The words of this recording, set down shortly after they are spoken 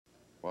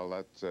Well,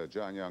 that's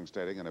John Young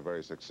stating in a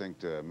very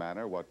succinct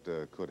manner what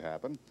could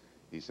happen.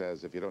 He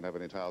says if you don't have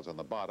any tiles on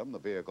the bottom, the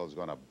vehicle is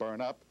going to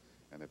burn up.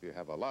 And if you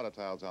have a lot of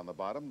tiles on the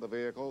bottom, the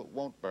vehicle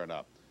won't burn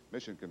up.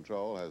 Mission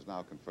Control has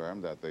now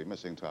confirmed that the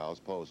missing tiles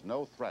pose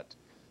no threat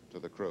to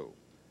the crew.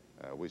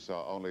 We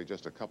saw only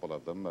just a couple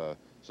of them,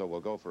 so we'll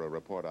go for a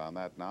report on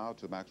that now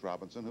to Max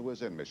Robinson, who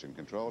is in Mission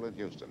Control in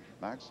Houston.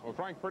 Max? Well,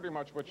 Frank, pretty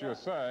much what you're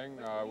saying.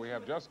 We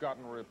have just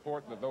gotten a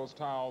report that those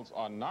tiles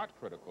are not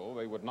critical.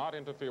 They would not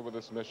interfere with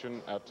this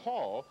mission at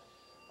all.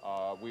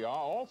 We are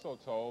also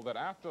told that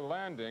after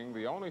landing,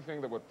 the only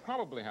thing that would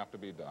probably have to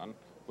be done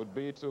would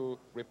be to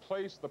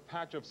replace the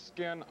patch of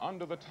skin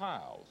under the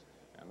tiles.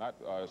 And that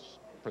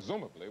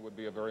presumably would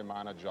be a very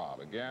minor job.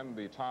 Again,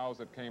 the tiles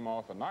that came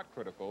off are not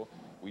critical.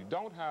 We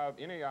don't have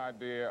any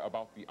idea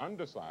about the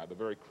underside, the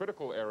very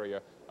critical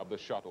area of the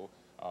shuttle,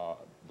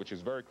 which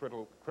is very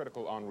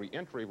critical on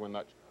re-entry when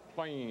that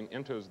plane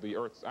enters the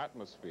Earth's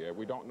atmosphere.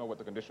 We don't know what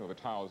the condition of the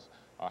tiles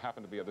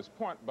happen to be at this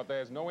point, but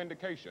there's no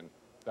indication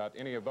that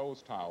any of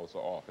those tiles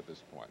are off at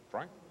this point.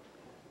 Frank?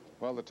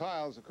 Well, the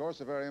tiles, of course,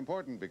 are very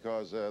important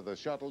because the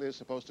shuttle is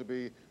supposed to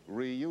be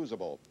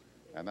reusable.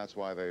 And that's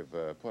why they've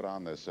put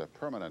on this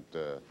permanent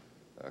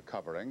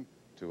covering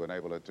to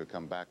enable it to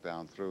come back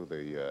down through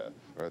the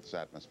Earth's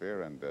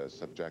atmosphere and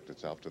subject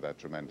itself to that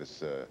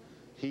tremendous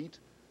heat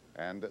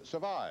and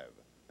survive.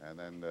 And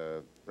then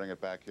bring it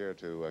back here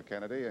to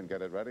Kennedy and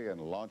get it ready and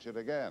launch it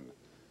again.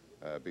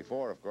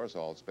 Before, of course,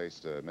 all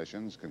space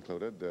missions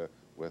concluded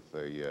with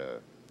the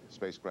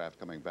spacecraft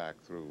coming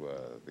back through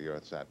the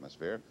Earth's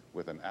atmosphere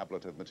with an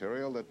ablative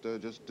material that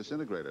just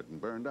disintegrated and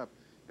burned up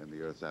in the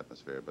Earth's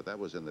atmosphere. But that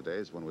was in the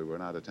days when we were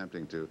not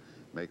attempting to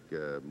make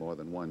more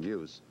than one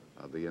use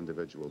of the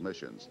individual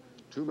missions.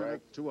 2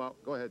 minutes, 2 hours.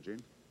 Go ahead, Gene.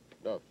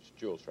 No, it's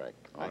Jules, Frank.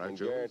 All right, I can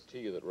Jules. guarantee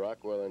you that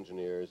Rockwell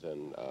engineers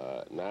and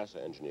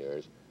NASA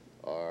engineers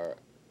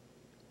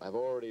have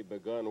already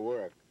begun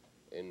work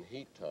in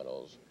heat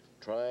tunnels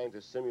trying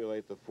to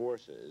simulate the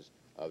forces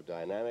of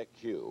dynamic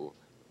Q,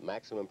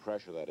 maximum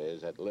pressure that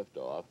is, at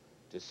liftoff,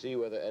 to see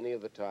whether any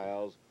of the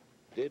tiles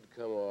did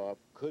come off,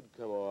 could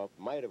come off,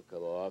 might have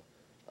come off.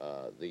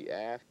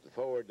 The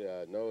forward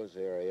nose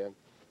area,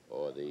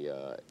 or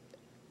the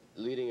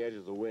leading edge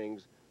of the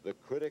wings, the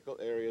critical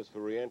areas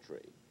for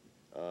reentry.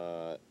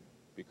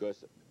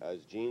 Because,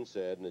 as Gene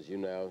said, and as you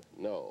now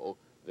know,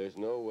 there's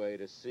no way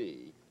to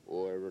see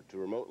or to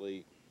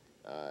remotely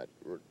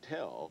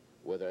tell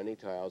whether any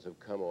tiles have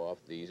come off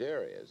these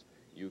areas.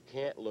 You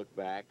can't look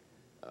back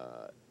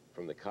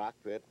from the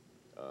cockpit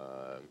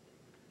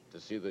to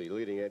see the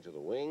leading edge of the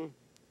wing,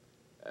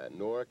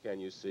 nor can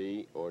you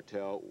see or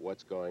tell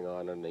what's going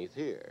on underneath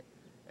here.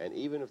 And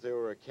even if there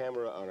were a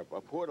camera, on a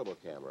portable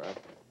camera,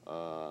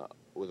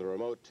 with a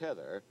remote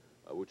tether,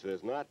 which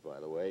there's not, by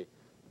the way,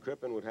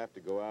 Crippen would have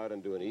to go out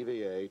and do an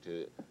EVA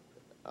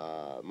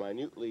to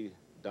minutely,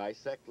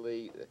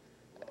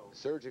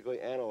 surgically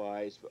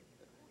analyze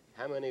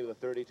how many of the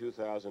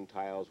 32,000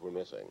 tiles were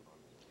missing.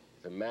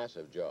 It's a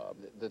massive job.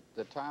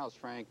 The tiles,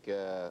 Frank,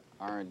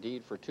 are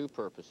indeed for two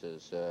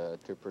purposes,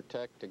 to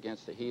protect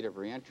against the heat of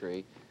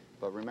reentry.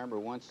 But remember,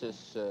 once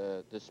this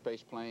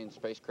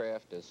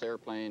spacecraft, this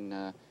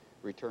airplane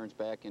returns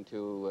back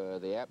into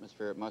the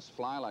atmosphere, it must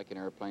fly like an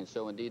airplane.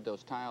 So indeed,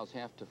 those tiles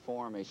have to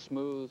form a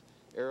smooth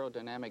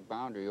aerodynamic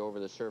boundary over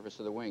the surface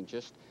of the wing,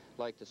 just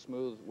like the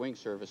smooth wing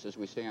surfaces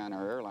we see on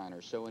our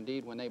airliners. So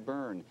indeed, when they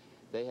burn,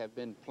 they have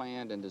been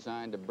planned and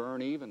designed to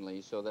burn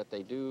evenly so that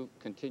they do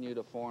continue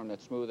to form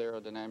that smooth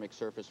aerodynamic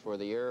surface for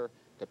the air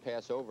to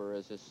pass over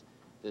as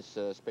this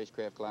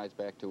spacecraft glides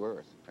back to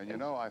Earth. And you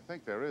know, I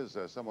think there is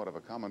somewhat of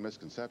a common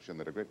misconception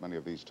that a great many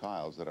of these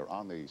tiles that are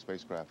on the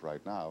spacecraft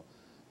right now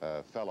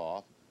fell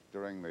off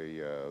during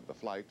the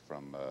flight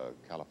from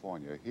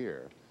California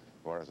here,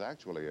 whereas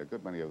actually a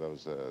good many of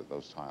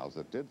those tiles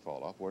that did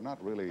fall off were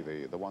not really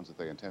the ones that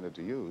they intended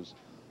to use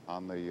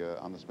on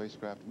the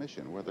spacecraft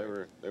mission, were they?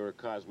 They were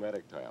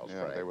cosmetic tiles,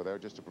 yeah, Frank. they were there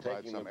just to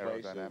provide some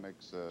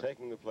aerodynamics.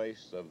 Taking the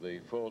place of the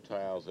full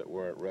tiles that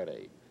weren't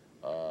ready.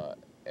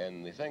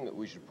 And the thing that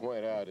we should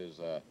point out is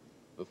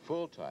the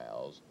full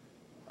tiles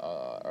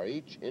are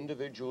each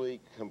individually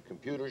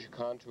computer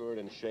contoured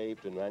and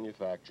shaped and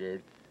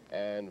manufactured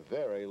and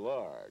very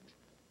large.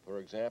 For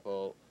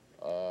example,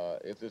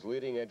 if this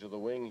leading edge of the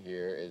wing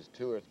here is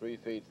 2 or 3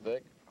 feet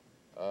thick,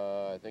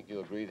 I think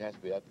you'll agree it has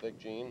to be that thick,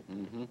 Gene?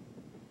 Mm-hmm.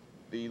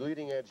 The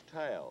leading edge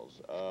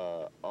tiles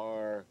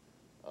are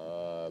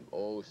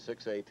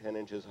 6, 8, 10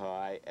 inches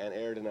high and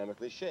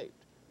aerodynamically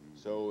shaped.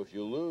 So if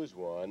you lose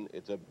one,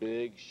 it's a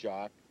big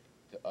shock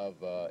of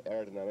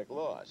aerodynamic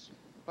loss.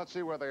 Let's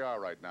see where they are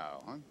right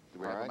now, huh? Do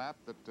we All have right. a map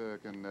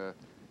that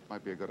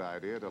might be a good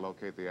idea to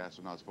locate the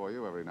astronauts for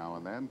you every now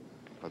and then?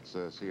 Let's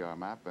see our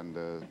map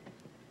and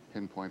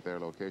pinpoint their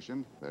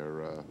location.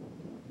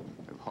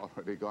 They've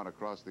already gone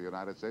across the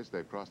United States.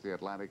 They've crossed the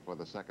Atlantic for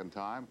the second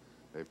time.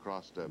 They've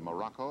crossed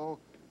Morocco.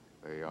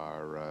 They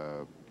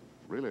are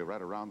really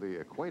right around the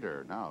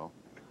equator now.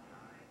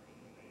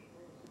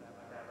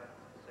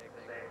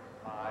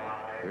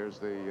 Here's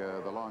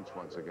the launch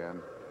once again.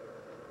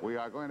 We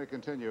are going to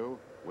continue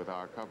with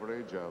our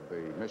coverage of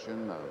the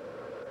mission of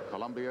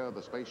Columbia,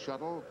 the Space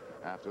Shuttle,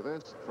 after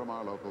this from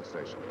our local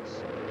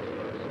stations.